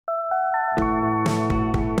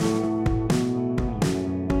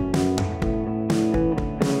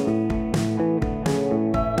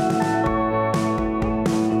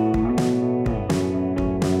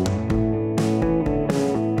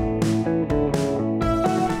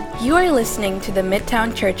You are listening to the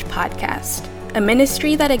Midtown Church Podcast, a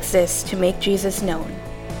ministry that exists to make Jesus known.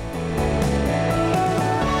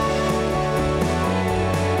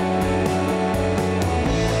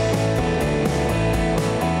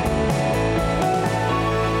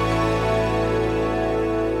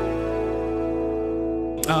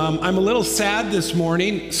 I'm a little sad this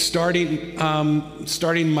morning, starting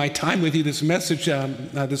my time with you, this message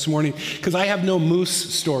this morning, because I have no moose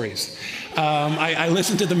stories. I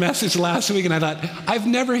listened to the message last week and I thought, I've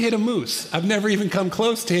never hit a moose. I've never even come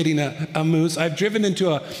close to hitting a moose. I've driven into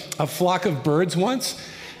a flock of birds once.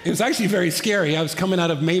 It was actually very scary. I was coming out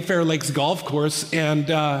of Mayfair Lakes Golf Course and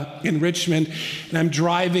in Richmond, and I'm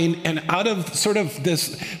driving, and out of sort of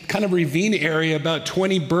this kind of ravine area, about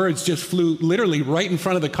 20 birds just flew literally right in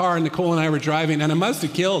front of the car, and Nicole and I were driving, and I must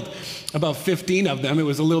have killed about 15 of them. It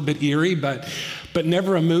was a little bit eerie, but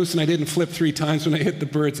never a moose, and I didn't flip 3 times when I hit the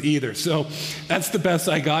birds either. So that's the best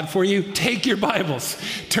I got for you. Take your Bibles.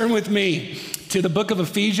 Turn with me to the book of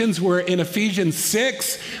Ephesians. We're in Ephesians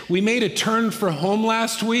 6. We made a turn for home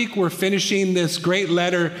last week. We're finishing this great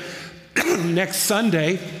letter next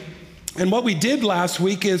Sunday. And what we did last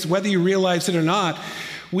week is, whether you realize it or not,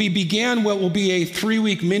 we began what will be a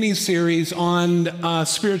 3-week mini-series on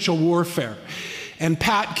spiritual warfare. And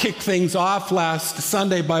Pat kicked things off last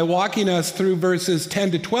Sunday by walking us through verses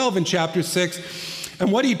 10 to 12 in chapter 6.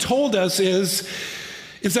 And what he told us is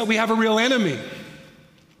that we have a real enemy.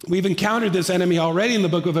 We've encountered this enemy already in the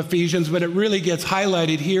book of Ephesians, but it really gets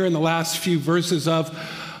highlighted here in the last few verses of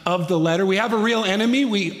the letter. We have a real enemy.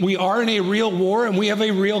 We are in a real war, and we have a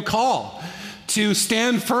real call to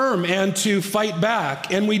stand firm and to fight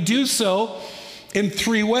back. And we do so in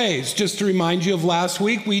 3 ways. Just to remind you of last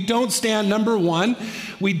week, we don't stand, number one,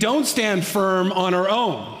 we don't stand firm on our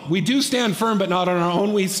own. We do stand firm, but not on our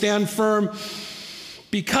own. We stand firm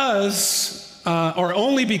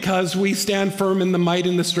only because we stand firm in the might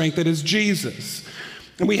and the strength that is Jesus.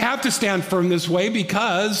 And we have to stand firm this way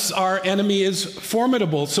because our enemy is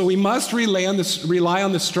formidable. So we must rely on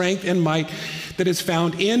the strength and might that is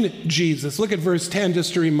found in Jesus. Look at verse 10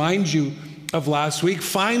 just to remind you of last week.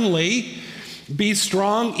 Finally, be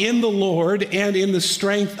strong in the Lord and in the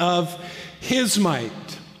strength of his might.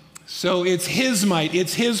 So it's his might,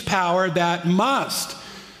 it's his power that must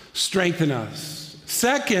strengthen us.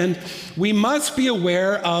 Second, we must be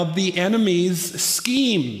aware of the enemy's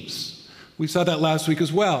schemes. We saw that last week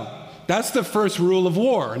as well. That's the first rule of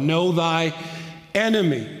war. Know thy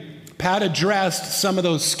enemy. Pat addressed some of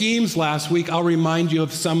those schemes last week. I'll remind you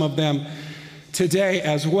of some of them today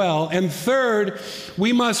as well. And third,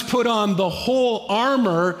 we must put on the whole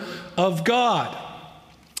armor of God.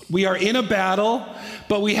 We are in a battle,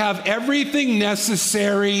 but we have everything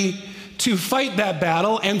necessary to fight that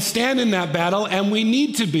battle and stand in that battle, and we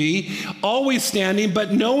need to be always standing,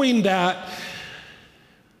 but knowing that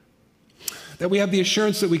we have the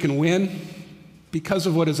assurance that we can win because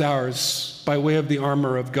of what is ours by way of the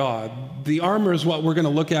armor of God. The armor is what we're going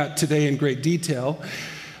to look at today in great detail.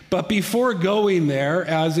 But before going there,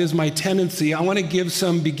 as is my tendency, I want to give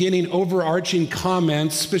some beginning overarching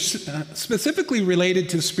comments specifically related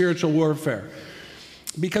to spiritual warfare.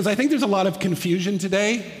 Because I think there's a lot of confusion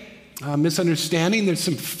today, misunderstanding, there's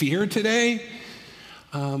some fear today.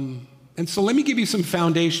 And so let me give you some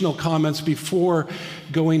foundational comments before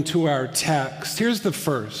going to our text. Here's the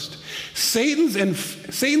first.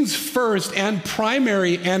 Satan's first and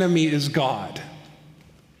primary enemy is God.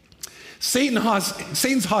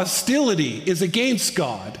 Satan's hostility is against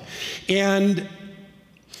God, and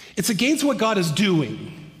it's against what God is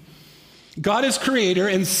doing. God is creator,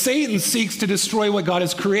 and Satan seeks to destroy what God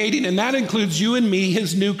is creating, and that includes you and me,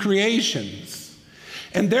 his new creations.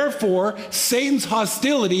 And therefore, Satan's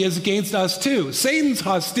hostility is against us too. Satan's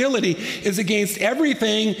hostility is against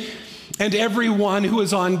everything and everyone who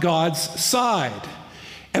is on God's side.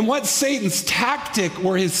 And what Satan's tactic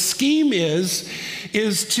or his scheme is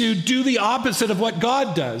to do the opposite of what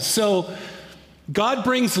God does. So God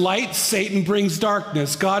brings light, Satan brings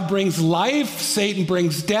darkness. God brings life, Satan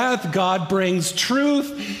brings death. God brings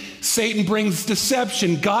truth, Satan brings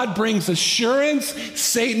deception. God brings assurance,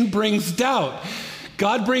 Satan brings doubt.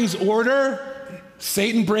 God brings order,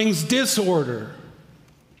 Satan brings disorder.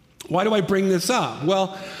 Why do I bring this up?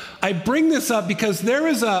 Well, I bring this up because there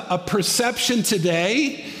is a perception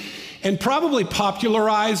today, and probably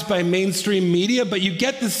popularized by mainstream media, but you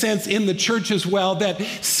get the sense in the church as well, that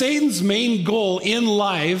Satan's main goal in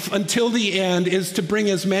life until the end is to bring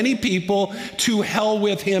as many people to hell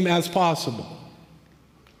with him as possible.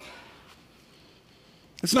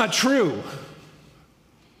 It's not true.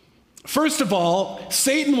 First of all,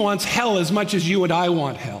 Satan wants hell as much as you and I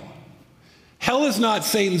want hell. Hell is not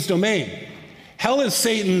Satan's domain. Hell is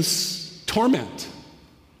Satan's torment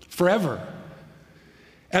forever.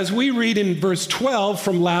 As we read in verse 12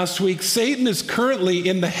 from last week, Satan is currently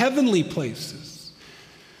in the heavenly places.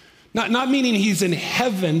 Not meaning he's in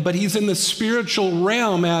heaven, but he's in the spiritual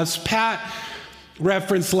realm. As Pat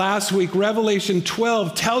referenced last week, Revelation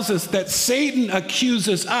 12 tells us that Satan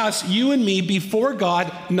accuses us, you and me, before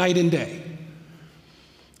God night and day.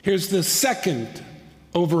 Here's the second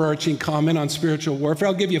overarching comment on spiritual warfare.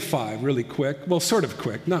 I'll give you 5 really quick. Well, sort of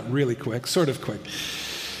quick, not really quick, sort of quick.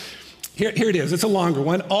 Here it is. It's a longer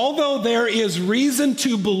one. Although there is reason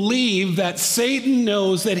to believe that Satan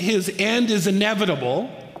knows that his end is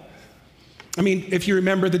inevitable. I mean, if you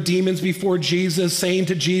remember the demons before Jesus saying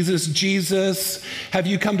to Jesus, Jesus, have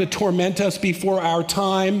you come to torment us before our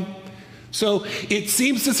time? So it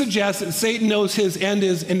seems to suggest that Satan knows his end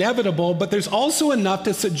is inevitable, but there's also enough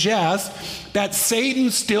to suggest that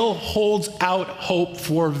Satan still holds out hope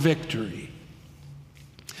for victory.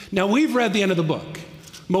 Now, we've read the end of the book.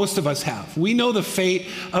 Most of us have. We know the fate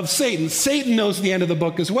of Satan. Satan knows the end of the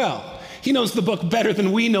book as well. He knows the book better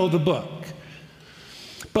than we know the book.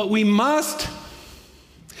 But we must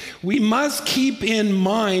keep in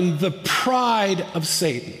mind the pride of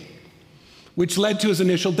Satan, which led to his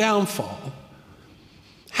initial downfall.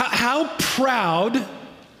 How proud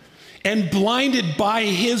and blinded by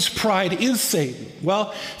his pride is Satan?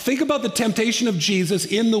 Well, think about the temptation of Jesus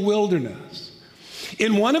in the wilderness.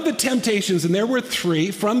 In one of the temptations, and there were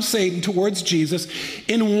 3 from Satan towards Jesus,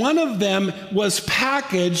 in one of them was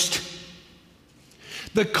packaged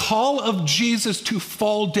the call of Jesus to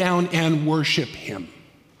fall down and worship him.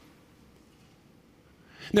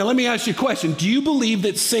 Now, let me ask you a question. Do you believe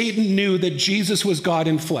that Satan knew that Jesus was God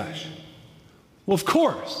in flesh? Well, of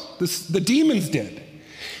course. The demons did.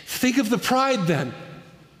 Think of the pride then.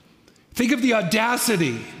 Think of the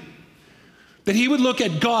audacity that he would look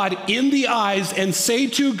at God in the eyes and say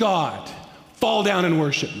to God, fall down and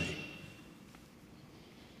worship me.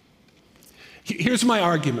 Here's my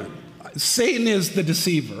argument. Satan is the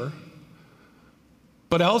deceiver,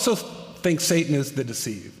 but I also think Satan is the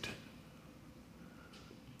deceived.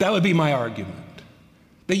 That would be my argument.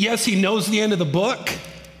 That yes, he knows the end of the book.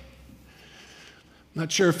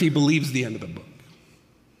 Not sure if he believes the end of the book.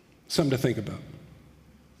 Something to think about.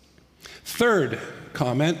 Third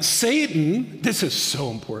comment, Satan, this is so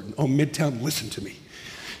important. Oh, Midtown, listen to me.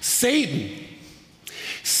 Satan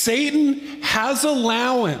has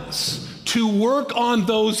allowance to work on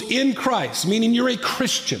those in Christ, meaning you're a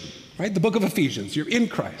Christian, right? The book of Ephesians, you're in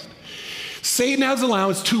Christ. Satan has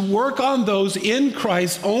allowance to work on those in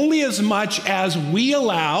Christ only as much as we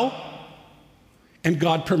allow and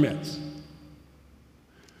God permits.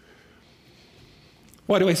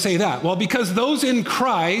 Why do I say that? Well, because those in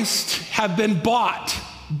Christ have been bought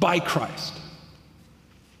by Christ.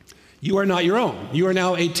 You are not your own. You are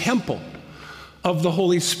now a temple of the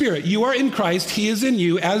Holy Spirit. You are in Christ. He is in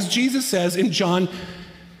you, as Jesus says in John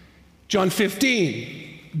 15.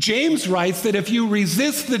 James writes that if you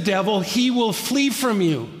resist the devil, he will flee from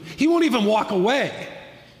you. He won't even walk away.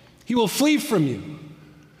 He will flee from you.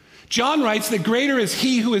 John writes that greater is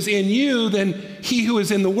he who is in you than he who is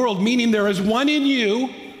in the world, meaning there is one in you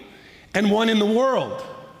and one in the world.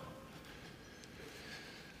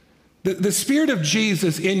 The Spirit of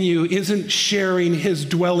Jesus in you isn't sharing his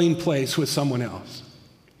dwelling place with someone else.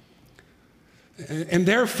 And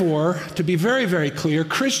therefore, to be very, very clear,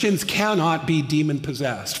 Christians cannot be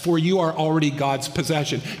demon-possessed, for you are already God's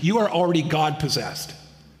possession. You are already God-possessed.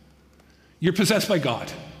 You're possessed by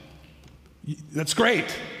God. That's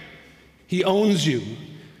great. He owns you.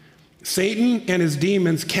 Satan and his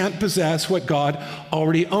demons can't possess what God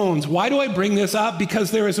already owns. Why do I bring this up? Because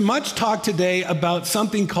there is much talk today about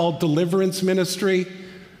something called deliverance ministry.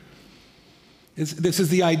 This is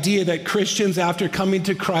the idea that Christians, after coming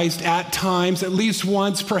to Christ at times, at least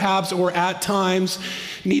once perhaps, or at times,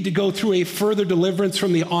 need to go through a further deliverance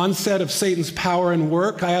from the onset of Satan's power and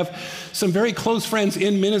work. I have some very close friends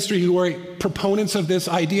in ministry who are proponents of this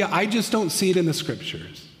idea. I just don't see it in the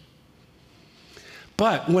scriptures.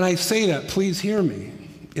 But when I say that, please hear me.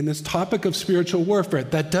 In this topic of spiritual warfare,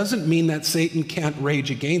 that doesn't mean that Satan can't rage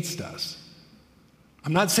against us.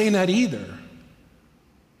 I'm not saying that either.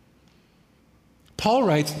 Paul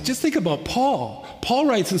writes, just think about Paul. Paul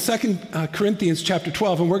writes in 2 Corinthians chapter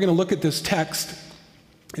 12, and we're going to look at this text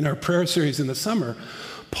in our prayer series in the summer.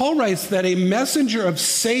 Paul writes that a messenger of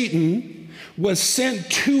Satan was sent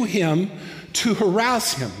to him to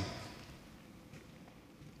harass him.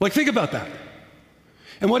 Like, think about that.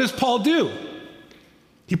 And what does Paul do?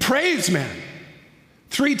 He prays, man.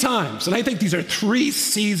 3 times. And I think these are 3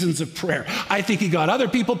 seasons of prayer. I think he got other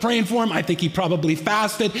people praying for him. I think he probably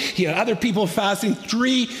fasted. He had other people fasting.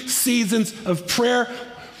 3 seasons of prayer.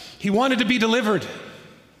 He wanted to be delivered.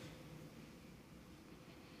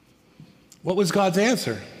 What was God's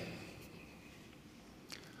answer?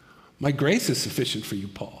 My grace is sufficient for you,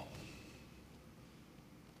 Paul.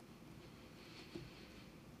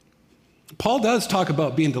 Paul does talk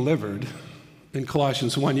about being delivered. In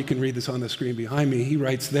Colossians 1, you can read this on the screen behind me. He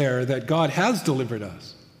writes there that God has delivered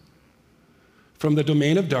us from the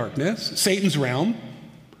domain of darkness, Satan's realm,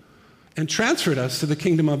 and transferred us to the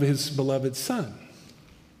kingdom of his beloved Son.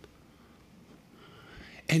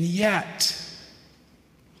 And yet,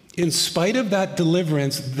 in spite of that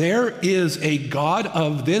deliverance, there is a God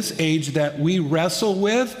of this age that we wrestle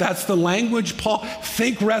with. That's the language, Paul.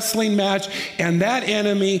 Think wrestling match. And that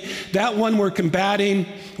enemy, that one we're combating,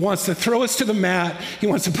 wants to throw us to the mat. He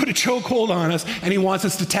wants to put a chokehold on us, and he wants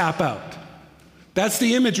us to tap out. That's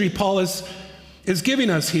the imagery Paul is giving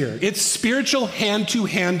us here. It's spiritual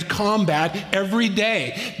hand-to-hand combat every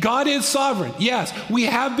day. God is sovereign. Yes. We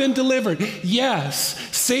have been delivered. Yes.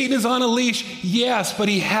 Satan is on a leash. Yes. But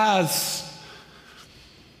he has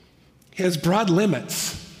broad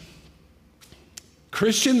limits.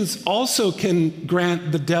 Christians also can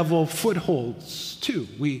grant the devil footholds too.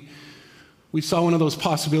 We saw one of those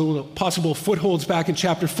possible footholds back in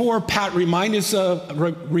chapter 4. Pat reminded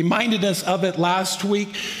us of it last week.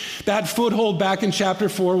 That foothold back in chapter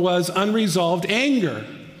 4 was unresolved anger,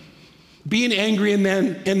 being angry and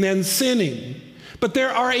then sinning. But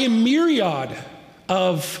there are a myriad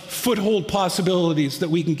of foothold possibilities that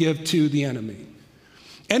we can give to the enemy.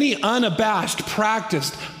 Any unabashed,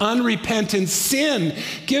 practiced, unrepentant sin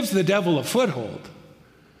gives the devil a foothold.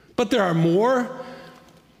 But there are more.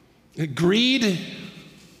 Greed,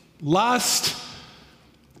 lust,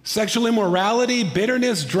 sexual immorality,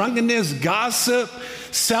 bitterness, drunkenness, gossip,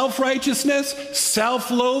 self-righteousness,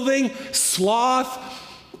 self-loathing, sloth,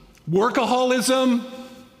 workaholism,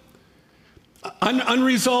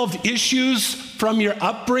 unresolved issues from your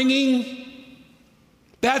upbringing.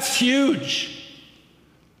 That's huge.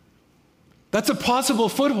 That's a possible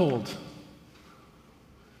foothold.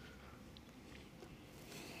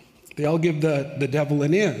 They all give the devil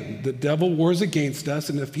an in. The devil wars against us,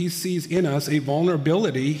 and if he sees in us a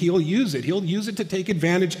vulnerability, he'll use it. He'll use it to take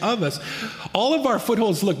advantage of us. All of our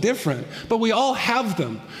footholds look different, but we all have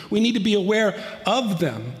them. We need to be aware of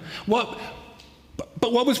them. But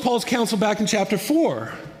what was Paul's counsel back in chapter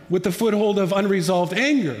 4 with the foothold of unresolved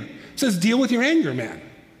anger? It says, deal with your anger, man.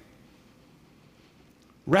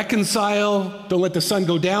 Reconcile. Don't let the sun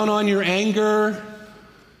go down on your anger.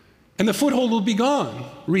 And the foothold will be gone.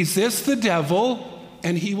 Resist the devil,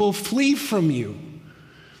 and he will flee from you.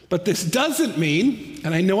 But this doesn't mean,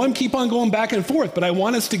 and I know I'm keep on going back and forth, but I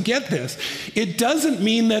want us to get this. It doesn't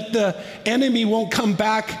mean that the enemy won't come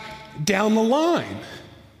back down the line.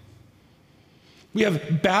 We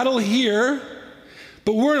have battle here,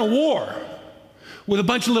 but we're in a war with a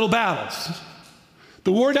bunch of little battles.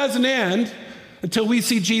 The war doesn't end until we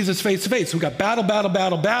see Jesus face to face. We've got battle, battle,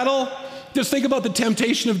 battle, battle. Just think about the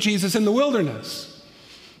temptation of Jesus in the wilderness.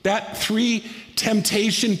 That 3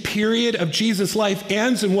 temptation period of Jesus' life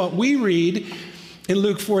ends, and what we read in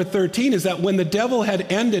Luke 4:13 is that when the devil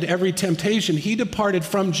had ended every temptation, he departed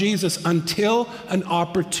from Jesus until an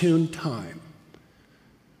opportune time.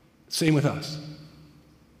 Same with us.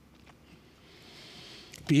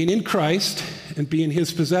 Being in Christ and being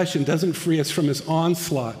his possession doesn't free us from his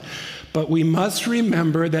onslaught. But we must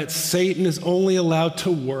remember that Satan is only allowed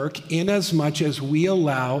to work in as much as we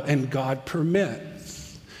allow and God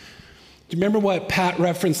permits. Do you remember what Pat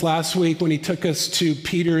referenced last week when he took us to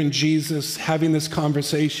Peter and Jesus having this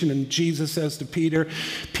conversation? And Jesus says to Peter,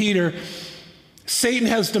 Peter, Satan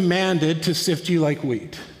has demanded to sift you like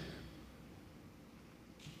wheat.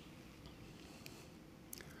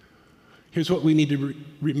 Here's what we need to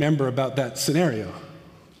remember about that scenario.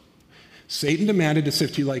 Satan demanded to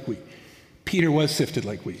sift you like wheat. Peter was sifted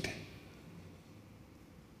like wheat.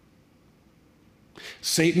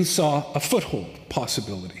 Satan saw a foothold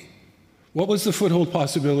possibility. What was the foothold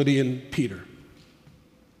possibility in Peter?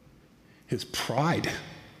 His pride.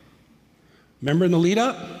 Remember in the lead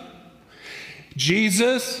up?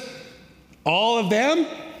 Jesus, all of them,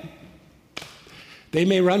 they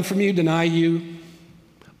may run from you, deny you.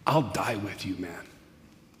 I'll die with you, man.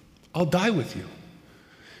 I'll die with you.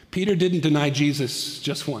 Peter didn't deny Jesus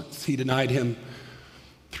just once. He denied him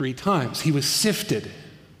 3 times. He was sifted.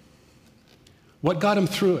 What got him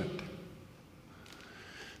through it?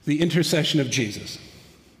 The intercession of Jesus.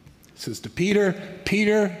 He says to Peter,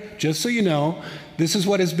 Peter, just so you know, this is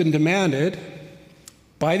what has been demanded.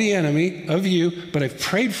 by the enemy of you, but I've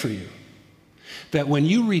prayed for you, that when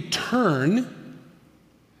you return,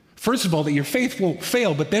 first of all, that your faith won't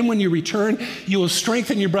fail, but then when you return, you will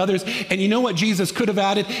strengthen your brothers, and you know what Jesus could have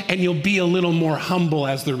added, and you'll be a little more humble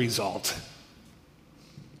as the result.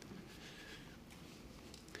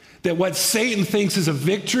 That what Satan thinks is a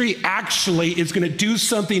victory actually is going to do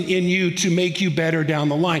something in you to make you better down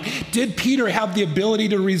the line. Did Peter have the ability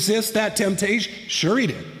to resist that temptation? Sure he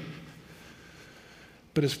did.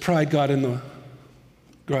 But his pride got in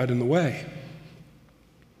the way.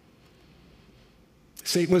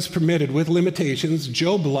 Satan was permitted, with limitations,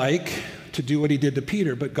 Job-like, to do what he did to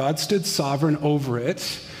Peter, but God stood sovereign over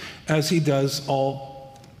it, as he does all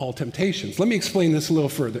temptations. Let me explain this a little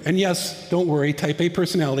further. And yes, don't worry, type A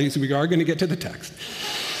personalities, we are going to get to the text.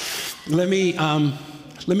 Let me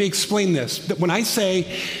explain this. That when I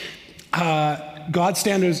say God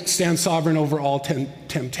stands sovereign over all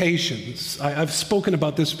temptations, I've spoken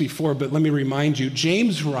about this before, but let me remind you,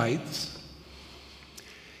 James writes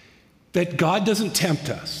that God doesn't tempt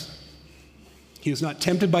us. He is not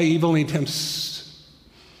tempted by evil, and he tempts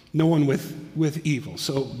no one with evil.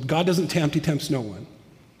 So God doesn't tempt, he tempts no one.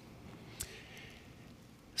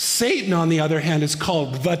 Satan, on the other hand, is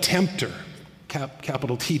called the tempter,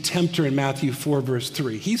 capital T, tempter in Matthew 4, verse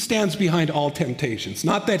 3. He stands behind all temptations.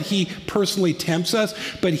 Not that he personally tempts us,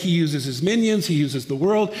 but he uses his minions, he uses the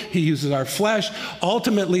world, he uses our flesh.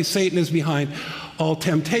 Ultimately, Satan is behind all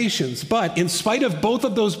temptations. But in spite of both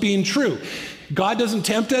of those being true, God doesn't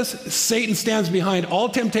tempt us. Satan stands behind all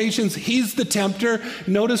temptations. He's the tempter.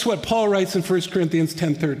 Notice what Paul writes in 1 Corinthians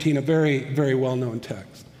 10:13, a very, very well-known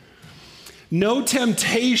text. No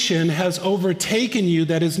temptation has overtaken you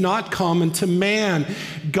that is not common to man.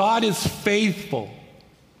 God is faithful,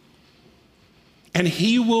 and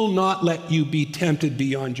he will not let you be tempted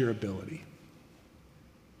beyond your ability.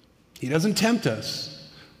 He doesn't tempt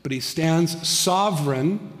us, but he stands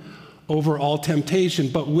sovereign over all temptation.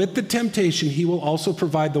 But with the temptation, he will also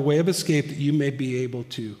provide the way of escape that you may be able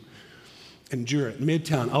to endure it.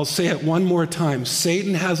 Midtown, I'll say it one more time.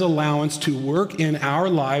 Satan has allowance to work in our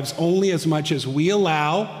lives only as much as we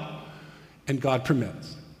allow and God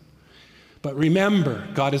permits. But remember,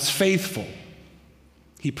 God is faithful.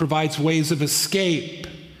 He provides ways of escape.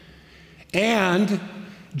 And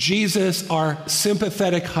Jesus, our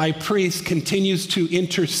sympathetic high priest, continues to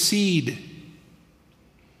intercede.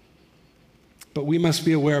 But we must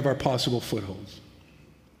be aware of our possible footholds.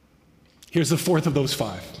 Here's the fourth of those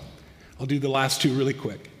five. I'll do the last two really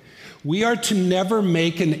quick. We are to never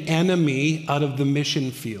make an enemy out of the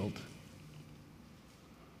mission field.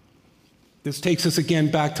 This takes us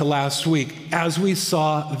again back to last week. As we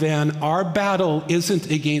saw then, our battle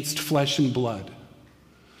isn't against flesh and blood,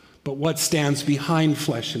 but what stands behind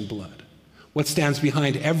flesh and blood, what stands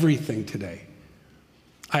behind everything today.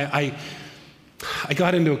 I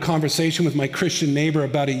got into a conversation with my Christian neighbor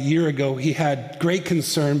about a year ago. He had great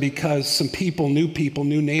concern because some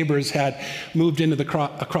new neighbors had moved into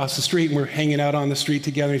across the street and were hanging out on the street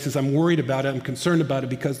together. He says, I'm worried about it. I'm concerned about it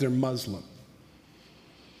because they're Muslim.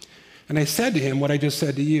 And I said to him what I just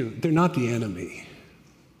said to you. They're not the enemy.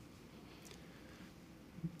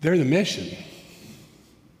 They're the mission.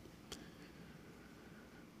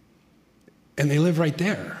 And they live right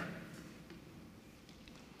there.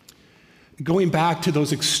 Going back to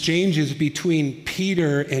those exchanges between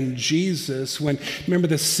Peter and Jesus, remember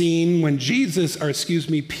the scene when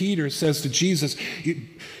Peter says to Jesus,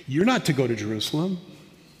 you're not to go to Jerusalem.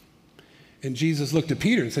 And Jesus looked at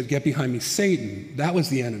Peter and said, get behind me, Satan. That was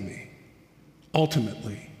the enemy,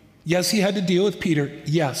 ultimately. Yes, he had to deal with Peter.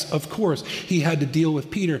 Yes, of course, he had to deal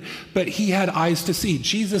with Peter. But he had eyes to see.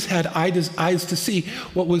 Jesus had eyes to see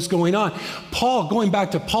what was going on. Paul, going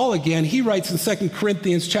back to Paul again, he writes in 2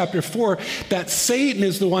 Corinthians chapter 4 that Satan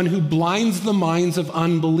is the one who blinds the minds of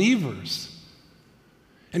unbelievers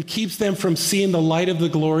and keeps them from seeing the light of the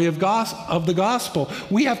glory of the gospel.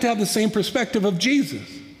 We have to have the same perspective of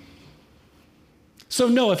Jesus. So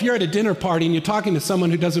no, if you're at a dinner party and you're talking to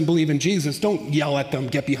someone who doesn't believe in Jesus, don't yell at them,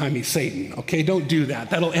 get behind me, Satan, okay? Don't do that.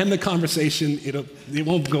 That'll end the conversation. It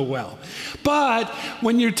won't go well. But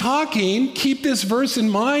when you're talking, keep this verse in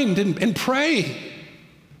mind and pray.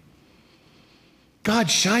 God,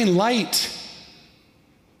 shine light.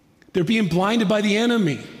 They're being blinded by the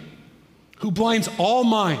enemy, who blinds all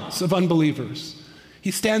minds of unbelievers.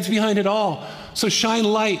 He stands behind it all. So shine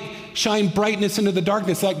light, shine brightness into the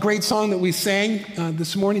darkness. That great song that we sang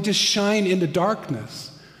this morning, just shine into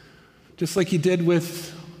darkness. Just like he did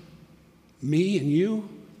with me and you,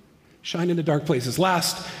 shine into dark places.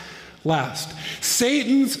 Last.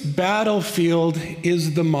 Satan's battlefield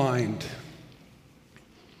is the mind.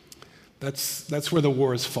 That's where the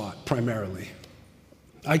war is fought, primarily.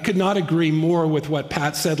 I could not agree more with what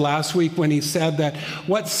Pat said last week when he said that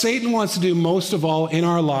what Satan wants to do most of all in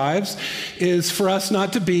our lives is for us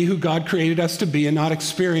not to be who God created us to be and not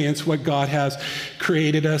experience what God has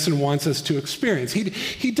created us and wants us to experience.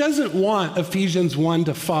 He doesn't want Ephesians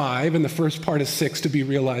 1-5 and the first part of 6 to be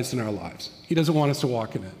realized in our lives. He doesn't want us to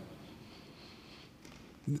walk in it.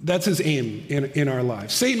 That's his aim in our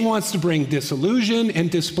lives. Satan wants to bring disillusion and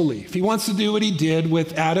disbelief. He wants to do what he did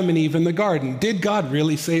with Adam and Eve in the garden. Did God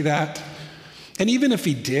really say that? And even if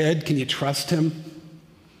he did, can you trust him?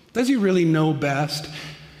 Does he really know best?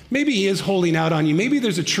 Maybe he is holding out on you. Maybe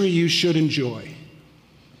there's a tree you should enjoy.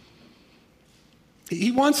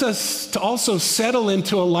 He wants us to also settle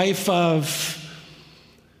into a life of,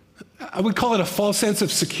 I would call it a false sense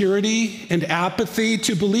of security and apathy,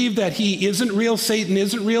 to believe that he isn't real, Satan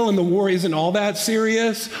isn't real, and the war isn't all that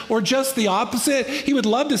serious, or just the opposite. He would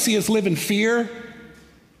love to see us live in fear,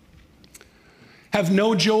 have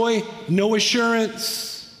no joy, no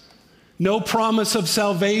assurance, no promise of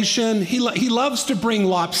salvation. He loves to bring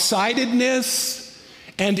lopsidedness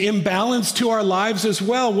and imbalance to our lives as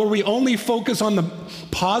well, where we only focus on the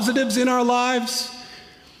positives in our lives.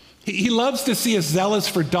 He loves to see us zealous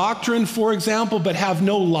for doctrine, for example, but have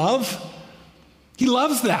no love. He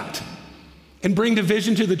loves that and bring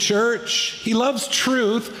division to the church. He loves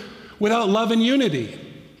truth without love and unity.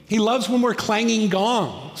 He loves when we're clanging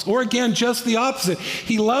gongs, or again, just the opposite.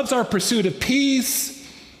 He loves our pursuit of peace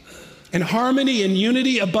and harmony and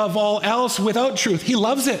unity above all else without truth. He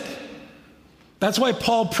loves it. That's why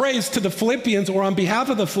Paul prays to the Philippians, or on behalf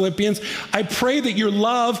of the Philippians, I pray that your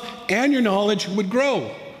love and your knowledge would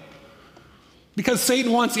grow. Because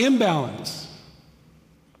Satan wants imbalance.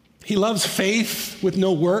 He loves faith with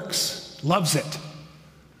no works, loves it.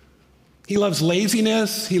 He loves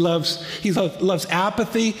laziness, he loves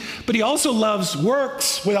apathy, but he also loves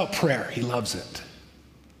works without prayer. He loves it.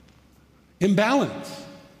 Imbalance.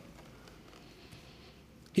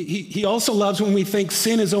 He also loves when we think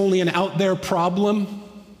sin is only an out there problem.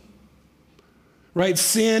 Right?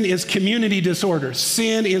 Sin is community disorder.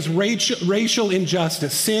 Sin is racial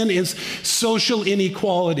injustice. Sin is social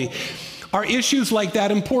inequality. Are issues like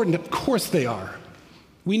that important? Of course they are.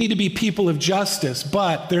 We need to be people of justice,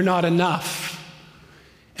 but they're not enough.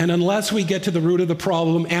 And unless we get to the root of the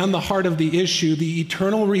problem and the heart of the issue, the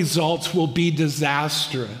eternal results will be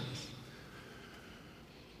disastrous.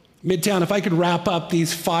 Midtown, if I could wrap up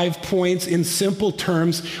these 5 points in simple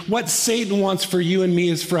terms, what Satan wants for you and me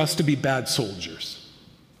is for us to be bad soldiers.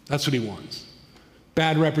 That's what he wants.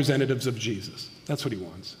 Bad representatives of Jesus. That's what he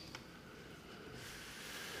wants.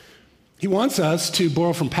 He wants us to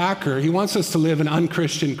borrow from Packer. He wants us to live an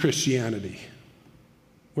unchristian Christianity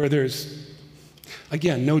where there's,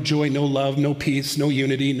 again, no joy, no love, no peace, no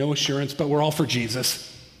unity, no assurance, but we're all for Jesus.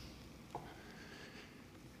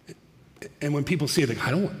 And when people see it, they go, I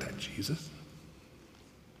don't want that Jesus.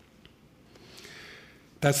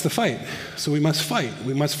 That's the fight. So we must fight.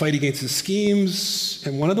 We must fight against his schemes.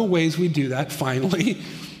 And one of the ways we do that, finally,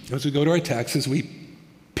 as we go to our text, is we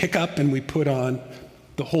pick up and we put on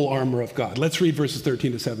the whole armor of God. Let's read verses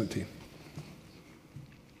 13-17.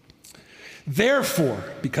 Therefore,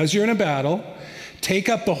 because you're in a battle, take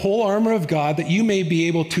up the whole armor of God that you may be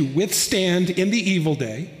able to withstand in the evil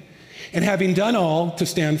day, and having done all, to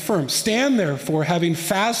stand firm. Stand therefore, having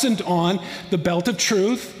fastened on the belt of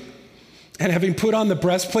truth, and having put on the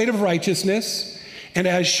breastplate of righteousness, and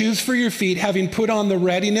as shoes for your feet, having put on the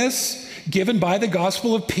readiness given by the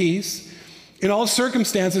gospel of peace. In all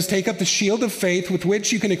circumstances, take up the shield of faith with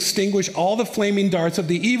which you can extinguish all the flaming darts of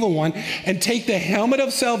the evil one, and take the helmet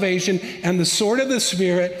of salvation and the sword of the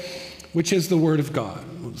Spirit, which is the word of God.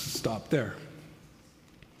 We'll stop there.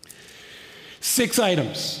 6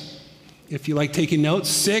 items. If you like taking notes,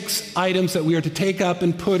 6 items that we are to take up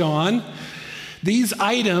and put on. These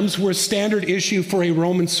items were standard issue for a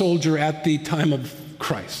Roman soldier at the time of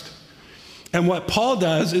Christ. And what Paul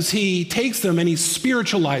does is he takes them and he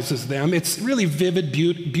spiritualizes them. It's really vivid,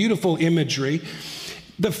 beautiful imagery.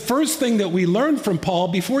 The first thing that we learn from Paul,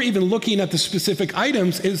 before even looking at the specific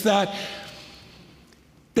items, is that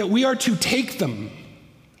we are to take them.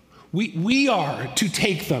 We are to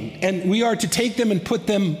take them, and we are to take them and put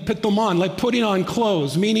them on, like putting on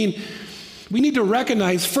clothes, meaning we need to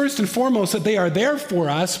recognize first and foremost that they are there for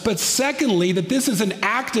us, but secondly, that this is an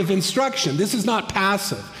active instruction. This is not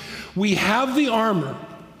passive. We have the armor,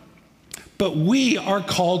 but we are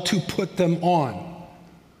called to put them on.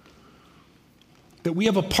 That we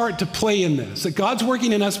have a part to play in this. That God's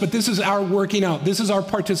working in us, but this is our working out. This is our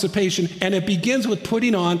participation. And it begins with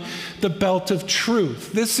putting on the belt of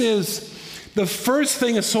truth. This is the first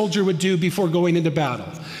thing a soldier would do before going into battle.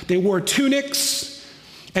 They wore tunics,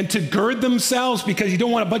 and to gird themselves, because you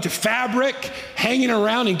don't want a bunch of fabric hanging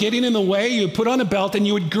around and getting in the way, you would put on a belt and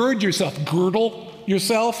you would gird yourself, girdle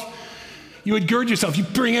yourself. You would gird yourself. You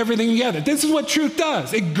bring everything together. This is what truth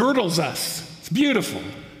does. It girdles us. It's beautiful.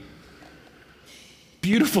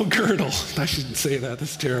 Beautiful girdle. I shouldn't say that.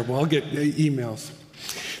 That's terrible. I'll get emails.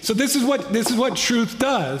 So this is what truth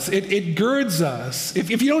does. It girds us. If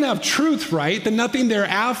you don't have truth right, then nothing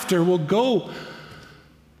thereafter will go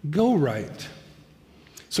right.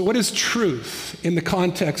 So what is truth in the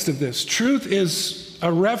context of this? Truth is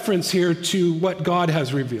a reference here to what God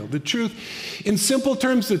has revealed. The truth, in simple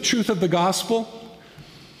terms, the truth of the gospel,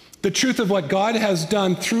 the truth of what God has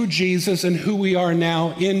done through Jesus and who we are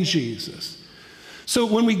now in Jesus. So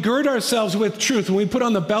when we gird ourselves with truth, when we put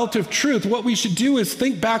on the belt of truth, what we should do is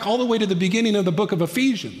think back all the way to the beginning of the book of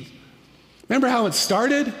Ephesians. Remember how it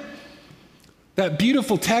started? That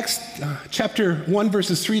beautiful text, chapter 1,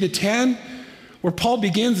 verses 3 to 10, where Paul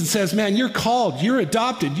begins and says, man, you're called, you're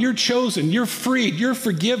adopted, you're chosen, you're freed, you're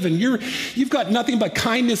forgiven, you've got nothing but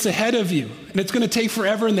kindness ahead of you, and it's going to take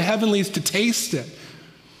forever in the heavenlies to taste it.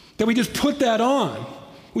 That we just put that on.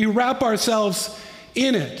 We wrap ourselves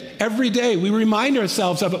in it every day. We remind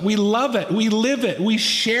ourselves of it. We love it. We live it. We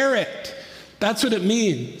share it. That's what it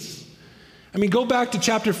means. I mean, go back to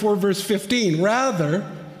chapter 4, verse 15. Rather,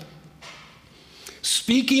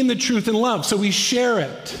 speaking the truth in love. So we share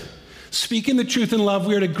it. Speaking the truth in love,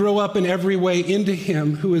 we are to grow up in every way into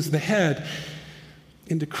him who is the head,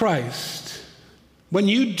 into Christ. When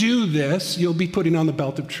you do this, you'll be putting on the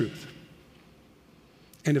belt of truth.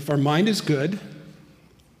 And if our mind is good,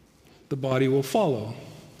 the body will follow.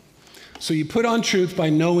 So you put on truth by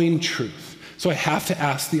knowing truth. So I have to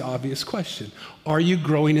ask the obvious question. Are you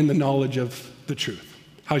growing in the knowledge of the truth?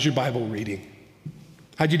 How's your Bible reading?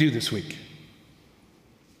 How'd you do this week?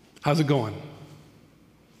 How's it going?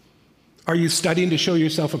 Are you studying to show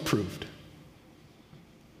yourself approved?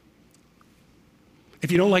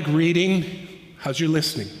 If you don't like reading, how's your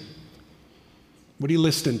listening? What are you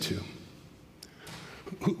listening to?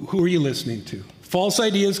 Who are you listening to? False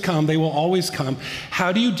ideas come, they will always come.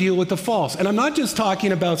 How do you deal with the false? And I'm not just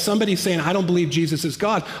talking about somebody saying, I don't believe Jesus is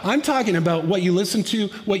God. I'm talking about what you listen to,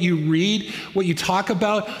 what you read, what you talk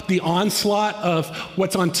about, the onslaught of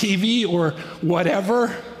what's on TV or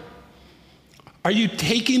whatever. Are you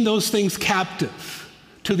taking those things captive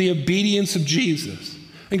to the obedience of Jesus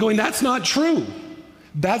and going, that's not true.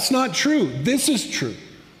 That's not true. This is true.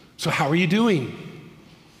 So how are you doing?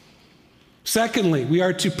 Secondly, we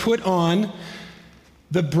are to put on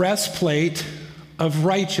the breastplate of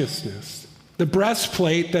righteousness. The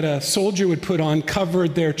breastplate that a soldier would put on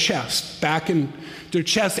covered their chest, their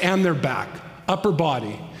chest and their back, upper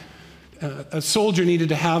body. A soldier needed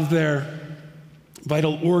to have their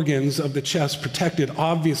vital organs of the chest protected,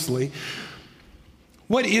 obviously.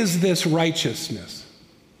 What is this righteousness?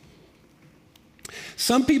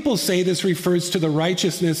 Some people say this refers to the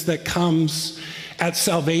righteousness that comes at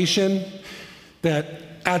salvation, that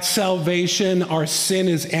at salvation, our sin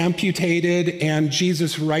is amputated and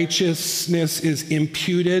Jesus' righteousness is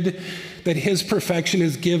imputed, that his perfection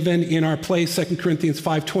is given in our place, 2 Corinthians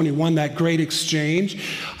 5:21, that great exchange.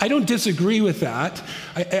 I don't disagree with that.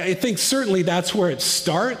 I think certainly that's where it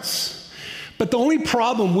starts. But the only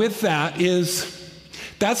problem with that is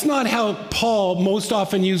that's not how Paul most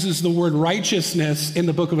often uses the word righteousness in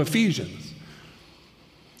the book of Ephesians.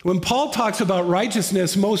 When Paul talks about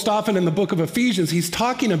righteousness, most often in the book of Ephesians, he's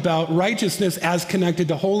talking about righteousness as connected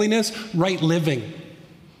to holiness, right living.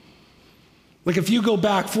 Like if you go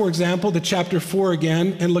back, for example, to chapter 4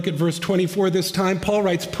 again and look at verse 24 this time, Paul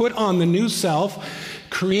writes, put on the new self,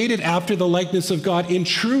 created after the likeness of God in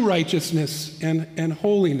true righteousness and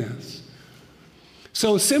holiness.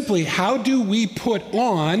 So simply, how do we put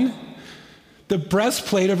on the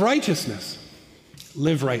breastplate of righteousness?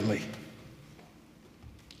 Live rightly.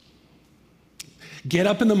 Get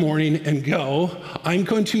up in the morning and go, I'm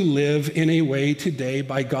going to live in a way today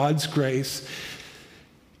by God's grace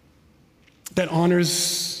that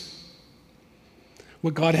honors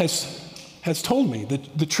what God has told me,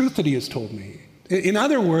 the truth that he has told me. In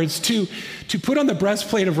other words, to put on the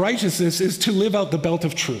breastplate of righteousness is to live out the belt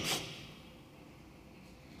of truth.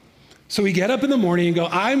 So we get up in the morning and go,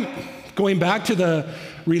 I'm going back to the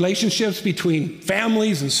relationships between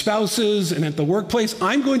families and spouses and at the workplace.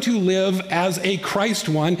 I'm going to live as a Christ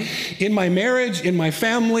one in my marriage, in my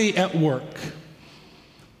family, at work.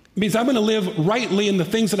 It means I'm going to live rightly in the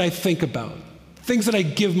things that I think about, things that I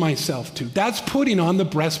give myself to. That's putting on the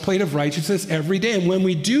breastplate of righteousness every day. And when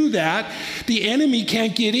we do that, the enemy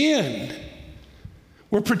can't get in.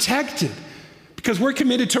 We're protected. because we're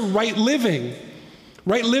committed to right living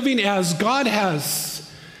as God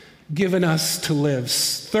has given us to live.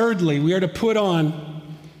 Thirdly, we are to put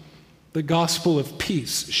on the gospel of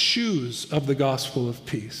peace, shoes of the gospel of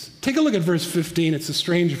peace. Take a look at verse 15. It's a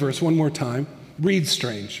strange verse. One more time. Read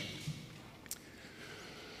strange.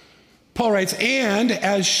 Paul writes, and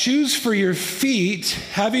as shoes for your feet,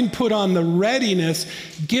 having put on the readiness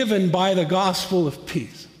given by the gospel of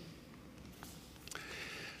peace.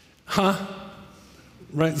 Huh?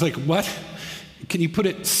 Right? It's like, what? Can you put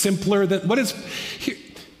it simpler than, what is, here,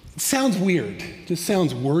 it sounds weird. It just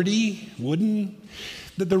sounds wordy, wooden.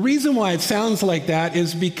 The reason why it sounds like that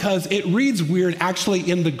is because it reads weird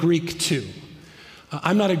actually in the Greek too.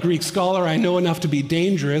 I'm not a Greek scholar. I know enough to be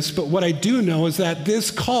dangerous, but what I do know is that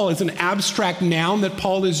this call is an abstract noun that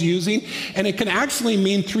Paul is using, and it can actually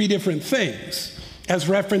mean three different things as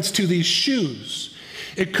reference to these shoes.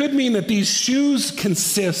 It could mean that these shoes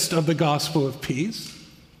consist of the gospel of peace.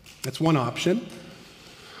 That's one option.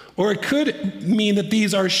 Or it could mean that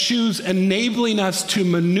these are shoes enabling us to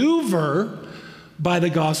maneuver by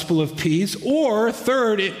the gospel of peace. Or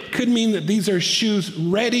third, it could mean that these are shoes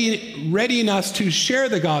readying us to share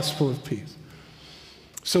the gospel of peace.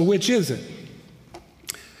 So which is it?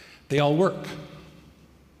 They all work.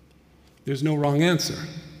 There's no wrong answer.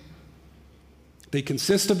 They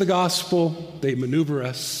consist of the gospel, they maneuver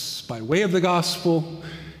us by way of the gospel,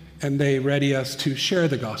 and they ready us to share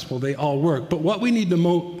the gospel. They all work. But what we need to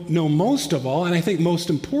know most of all, and I think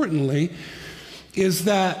most importantly, is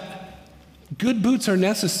that good boots are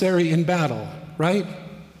necessary in battle, right?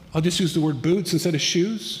 I'll just use the word boots instead of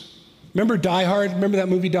shoes. Remember Die Hard? Remember that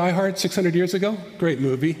movie Die Hard 600 years ago? Great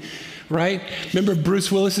movie, right? Remember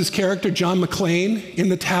Bruce Willis's character, John McClane, in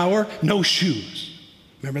the tower? No shoes.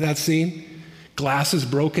 Remember that scene? Glass is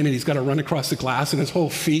broken and he's got to run across the glass and his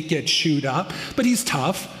whole feet get chewed up. But he's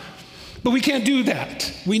tough. But we can't do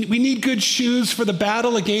that. We need good shoes for the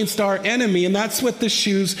battle against our enemy, and that's what the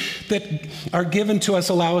shoes that are given to us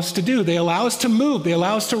allow us to do. They allow us to move. They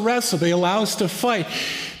allow us to wrestle. They allow us to fight.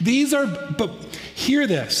 But hear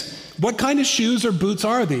this. What kind of shoes or boots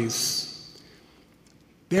are these?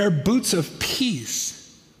 They are boots of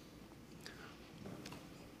peace.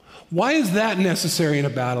 Why is that necessary in a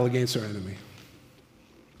battle against our enemy?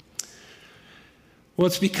 Well,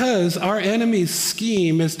 it's because our enemy's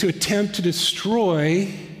scheme is to attempt to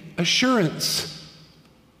destroy assurance,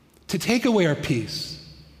 to take away our peace,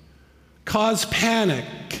 cause panic,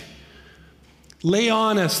 lay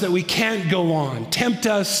on us that we can't go on, tempt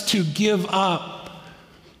us to give up,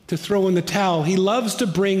 to throw in the towel. He loves to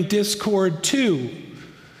bring discord too.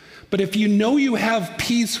 But if you know you have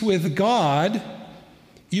peace with God,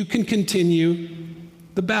 you can continue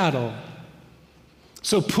the battle.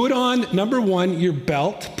 So put on, number one, your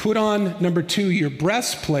belt. Put on, number two, your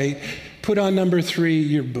breastplate. Put on, number three,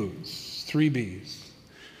 your boots. 3 B's.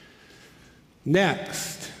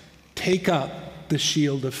 Next, take up the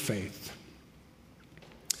shield of faith.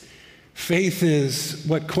 Faith is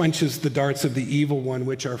what quenches the darts of the evil one,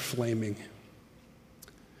 which are flaming.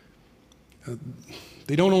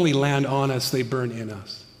 They don't only land on us, they burn in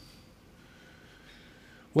us.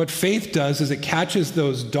 What faith does is it catches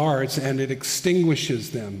those darts and it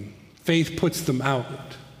extinguishes them. Faith puts them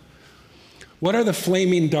out. What are the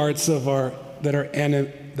flaming darts that our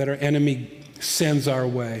enemy sends our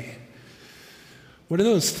way? What are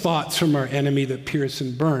those thoughts from our enemy that pierce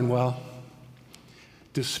and burn? Well,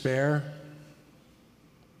 despair,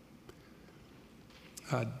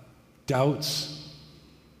 doubts,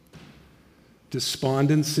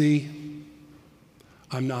 despondency,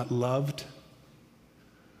 I'm not loved.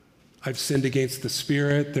 I've sinned against the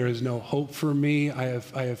Spirit. There is no hope for me. I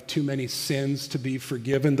have too many sins to be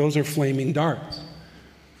forgiven. Those are flaming darts.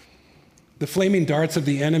 The flaming darts of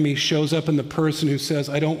the enemy shows up in the person who says,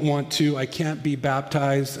 I can't be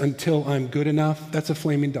baptized until I'm good enough. That's a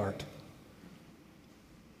flaming dart.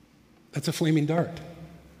 That's a flaming dart.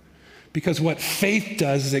 Because what faith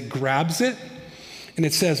does is it grabs it and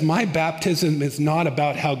it says, my baptism is not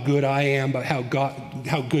about how good I am, but how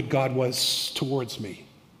good God was towards me.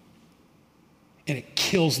 And it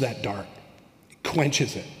kills that dart. It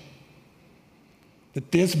quenches it.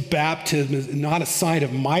 That this baptism is not a sign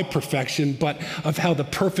of my perfection, but of how the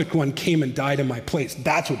perfect one came and died in my place.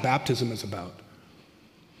 That's what baptism is about.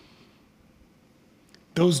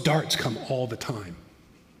 Those darts come all the time.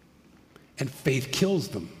 And faith kills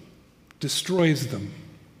them, destroys them.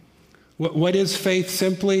 What is faith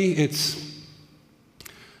simply? It's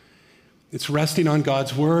resting on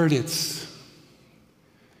God's word. It's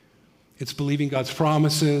believing God's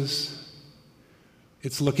promises.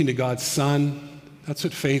 It's looking to God's Son. That's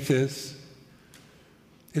what faith is.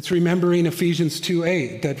 It's remembering Ephesians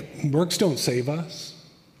 2:8, that works don't save us.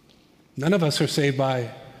 None of us are saved by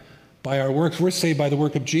our works. We're saved by the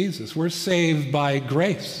work of Jesus. We're saved by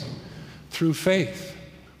grace through faith.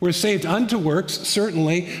 We're saved unto works,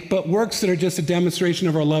 certainly, but works that are just a demonstration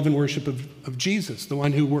of our love and worship of Jesus, the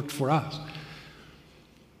one who worked for us.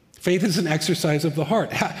 Faith is an exercise of the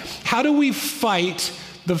heart. How do we fight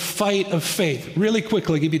the fight of faith? Really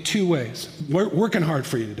quickly, I'll give you 2 ways. We're working hard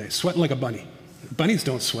for you today, sweating like a bunny. Bunnies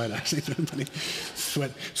don't sweat, actually.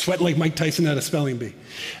 Sweat like Mike Tyson at a spelling bee.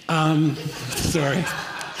 Sorry,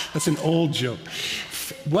 that's an old joke.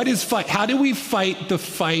 What is fight? How do we fight the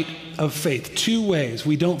fight of faith? 2 ways.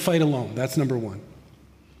 We don't fight alone. That's number 1.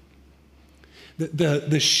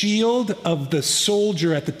 The shield of the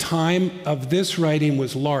soldier at the time of this writing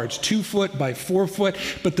was large, 2 foot by 4 foot,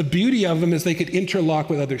 but the beauty of them is they could interlock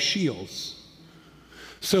with other shields.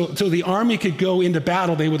 So the army could go into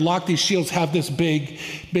battle. They would lock these shields, have this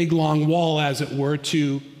big long wall, as it were,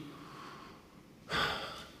 to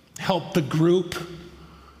help the group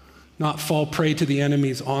not fall prey to the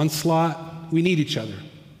enemy's onslaught. We need each other,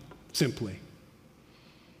 simply.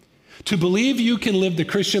 To believe you can live the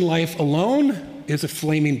Christian life alone is a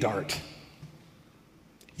flaming dart.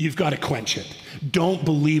 You've got to quench it. Don't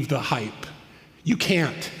believe the hype. You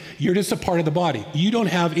can't. You're just a part of the body. You don't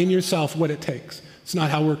have in yourself what it takes. It's not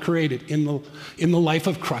how we're created in the life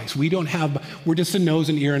of Christ. We're just a nose,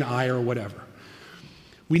 an ear, an eye, or whatever.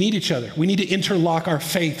 We need each other. We need to interlock our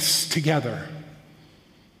faiths together.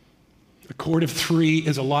 A cord of 3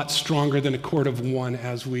 is a lot stronger than a cord of 1,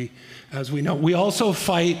 as we know. We also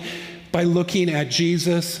fight by looking at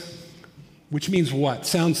Jesus, which means what?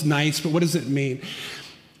 Sounds nice, but what does it mean?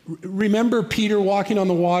 Remember Peter walking on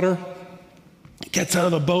the water? Gets out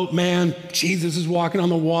of the boat, man. Jesus is walking on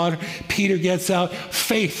the water. Peter gets out.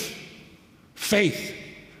 Faith.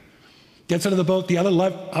 Gets out of the boat. The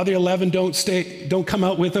other 11 don't come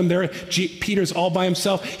out with him. Peter's all by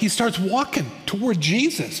himself. He starts walking toward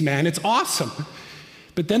Jesus, man. It's awesome.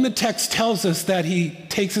 But then the text tells us that he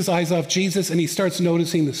takes his eyes off Jesus and he starts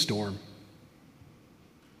noticing the storm.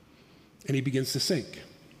 And he begins to sink.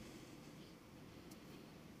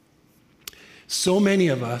 So many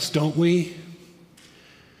of us, don't we,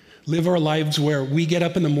 live our lives where we get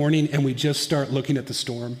up in the morning and we just start looking at the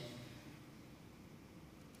storm?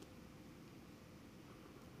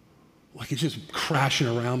 Like it's just crashing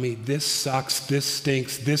around me. This sucks. This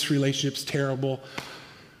stinks. This relationship's terrible.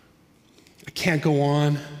 I can't go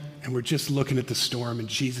on. And we're just looking at the storm, and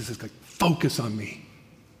Jesus is like, focus on me.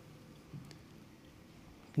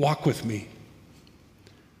 Walk with me.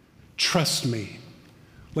 Trust me.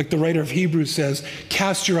 Like the writer of Hebrews says,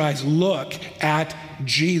 cast your eyes, look at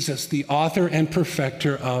Jesus, the author and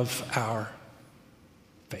perfecter of our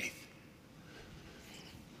faith.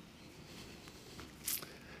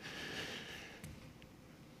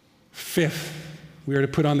 Fifth, we are to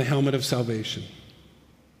put on the helmet of salvation.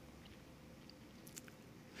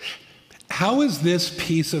 How is this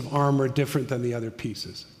piece of armor different than the other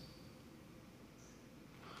pieces?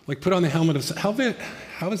 Like put on the helmet of how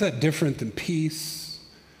is that different than peace?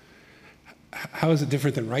 How is it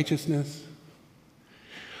different than righteousness?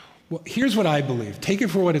 Well, here's what I believe. Take it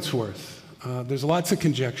for what it's worth. There's lots of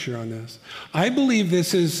conjecture on this. I believe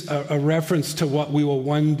this is a reference to what will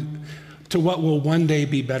one day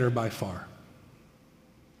be better by far.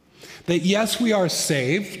 That yes, we are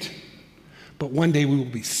saved, but one day we will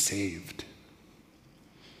be saved.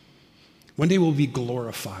 One day we'll be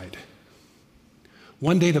glorified.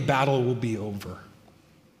 One day the battle will be over.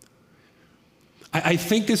 I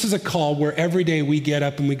think this is a call where every day we get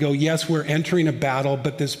up and we go, yes, we're entering a battle,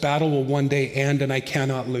 but this battle will one day end and I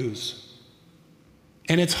cannot lose.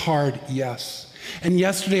 And it's hard, yes. And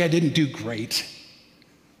yesterday I didn't do great.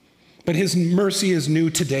 But his mercy is new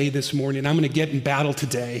today, this morning. I'm going to get in battle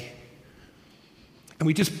today. And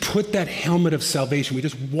we just put that helmet of salvation. We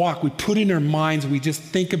just walk. We put it in our minds. And we just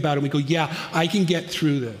think about it. We go, yeah, I can get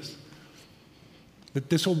through this. But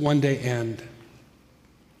this will one day end.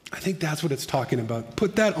 I think that's what it's talking about.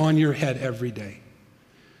 Put that on your head every day.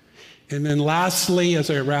 And then lastly, as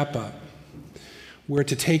I wrap up, we're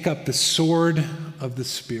to take up the sword of the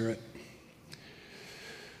Spirit.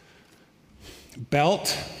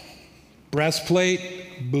 Belt,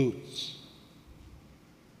 breastplate, boots.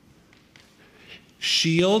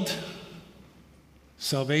 Shield,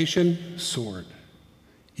 salvation, sword.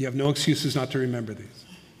 You have no excuses not to remember these,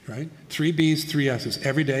 right? 3 B's, 3 S's.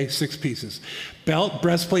 Every day, 6 pieces. Belt,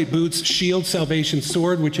 breastplate, boots, shield, salvation,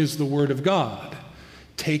 sword, which is the Word of God.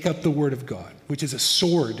 Take up the Word of God, which is a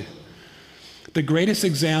sword. The greatest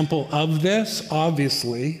example of this,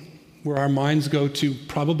 obviously, where our minds go to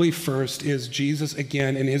probably first is Jesus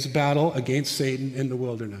again in his battle against Satan in the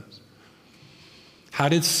wilderness. How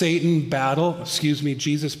did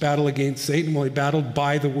Jesus battle against Satan? Well, he battled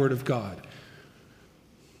by the word of God.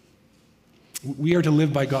 We are to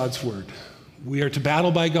live by God's word. We are to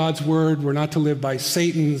battle by God's word. We're not to live by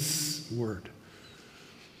Satan's word.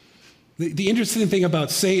 The interesting thing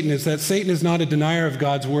about Satan is that Satan is not a denier of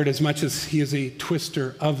God's word as much as he is a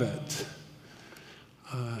twister of it.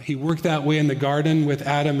 He worked that way in the garden with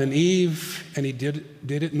Adam and Eve, and he did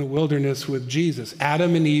it in the wilderness with Jesus.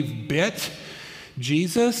 Adam and Eve bit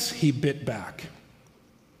Jesus, he bit back.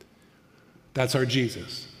 That's our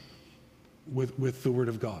Jesus with the word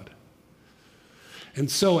of God.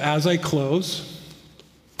 And so as I close,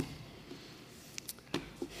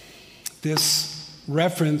 this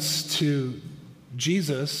reference to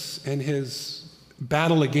Jesus and his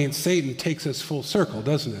battle against Satan takes us full circle,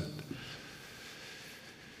 doesn't it?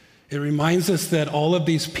 It reminds us that all of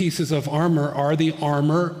these pieces of armor are the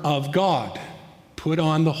armor of God. Put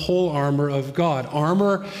on the whole armor of God.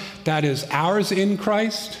 Armor that is ours in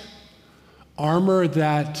Christ. Armor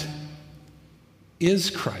that is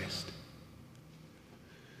Christ.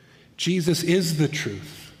 Jesus is the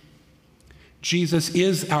truth. Jesus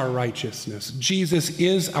is our righteousness. Jesus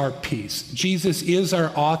is our peace. Jesus is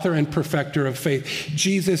our author and perfecter of faith.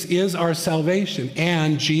 Jesus is our salvation.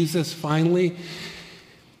 And Jesus finally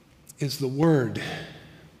is the Word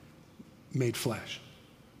made flesh.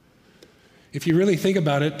 If you really think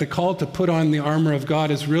about it, the call to put on the armor of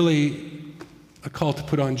God is really a call to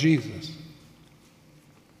put on Jesus.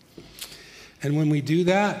 And when we do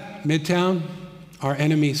that, Midtown, our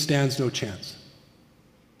enemy stands no chance.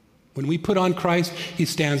 When we put on Christ, he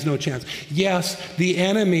stands no chance. Yes, the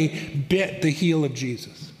enemy bit the heel of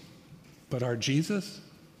Jesus, but our Jesus,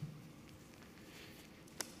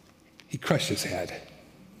 he crushed his head.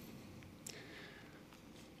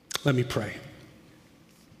 Let me pray.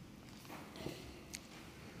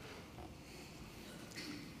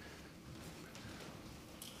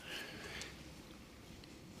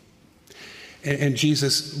 And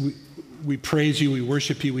Jesus, we praise you, we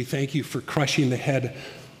worship you, we thank you for crushing the head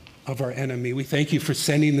of our enemy. We thank you for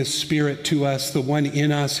sending the Spirit to us, the one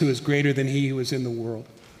in us who is greater than he who is in the world.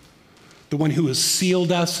 The one who has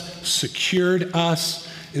sealed us, secured us,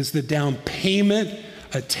 is the down payment,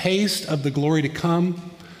 a taste of the glory to come.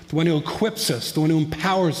 The one who equips us, the one who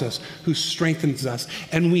empowers us, who strengthens us.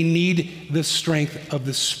 And we need the strength of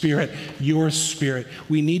the Spirit, your Spirit.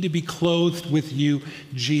 We need to be clothed with you,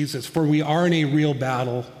 Jesus, for we are in a real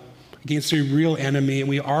battle against a real enemy, and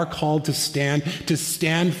we are called to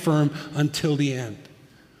stand firm until the end.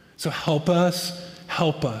 So help us,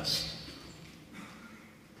 help us.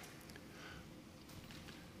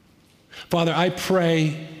 Father, I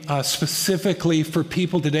pray specifically for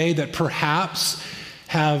people today that perhaps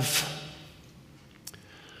have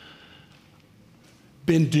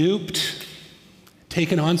been duped,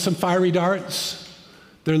 taken on some fiery darts.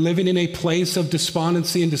 They're living in a place of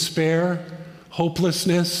despondency and despair,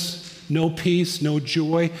 hopelessness, no peace, no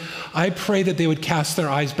joy. I pray that they would cast their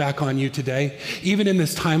eyes back on you today, even in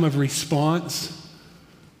this time of response.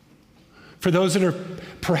 For those that are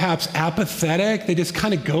perhaps apathetic, they just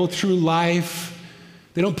kind of go through life.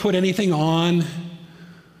 They don't put anything on.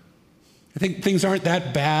 I think things aren't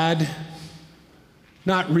that bad.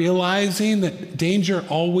 Not realizing that danger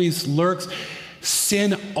always lurks.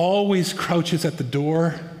 Sin always crouches at the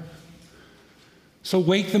door. So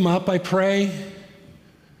wake them up, I pray.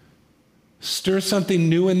 Stir something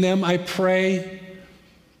new in them, I pray.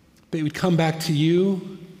 They would come back to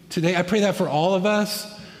you today. I pray that for all of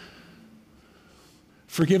us.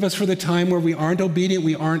 Forgive us for the time where we aren't obedient,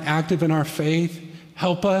 we aren't active in our faith.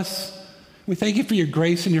 Help us. We thank you for your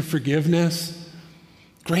grace and your forgiveness.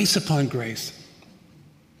 Grace upon grace.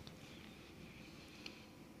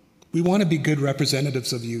 We want to be good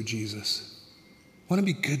representatives of you, Jesus. We want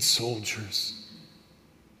to be good soldiers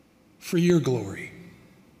for your glory.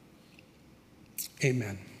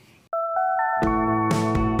 Amen.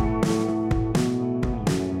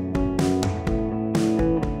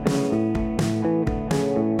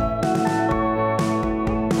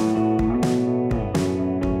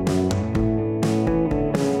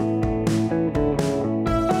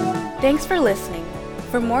 Thanks for listening.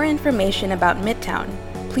 For more information about Midtown,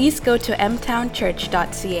 please go to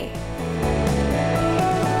mtownchurch.ca.